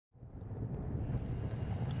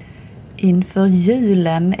Inför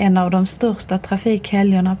julen, en av de största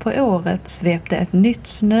trafikhelgerna på året, svepte ett nytt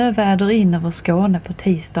snöväder in över Skåne på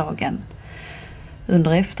tisdagen.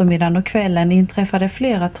 Under eftermiddagen och kvällen inträffade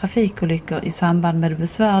flera trafikolyckor i samband med det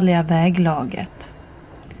besvärliga väglaget.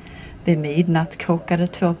 Vid midnatt krockade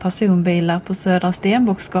 2 personbilar på Södra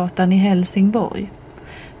Stenbocksgatan i Helsingborg.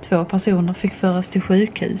 2 personer fick föras till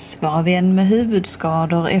sjukhus, varav en med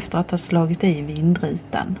huvudskador efter att ha slagit i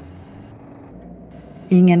vindrutan.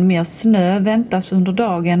 Ingen mer snö väntas under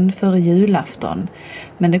dagen före julafton,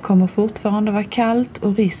 men det kommer fortfarande vara kallt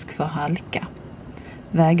och risk för halka.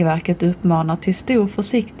 Vägverket uppmanar till stor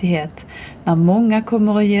försiktighet när många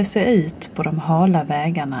kommer att ge sig ut på de hala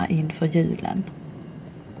vägarna inför julen.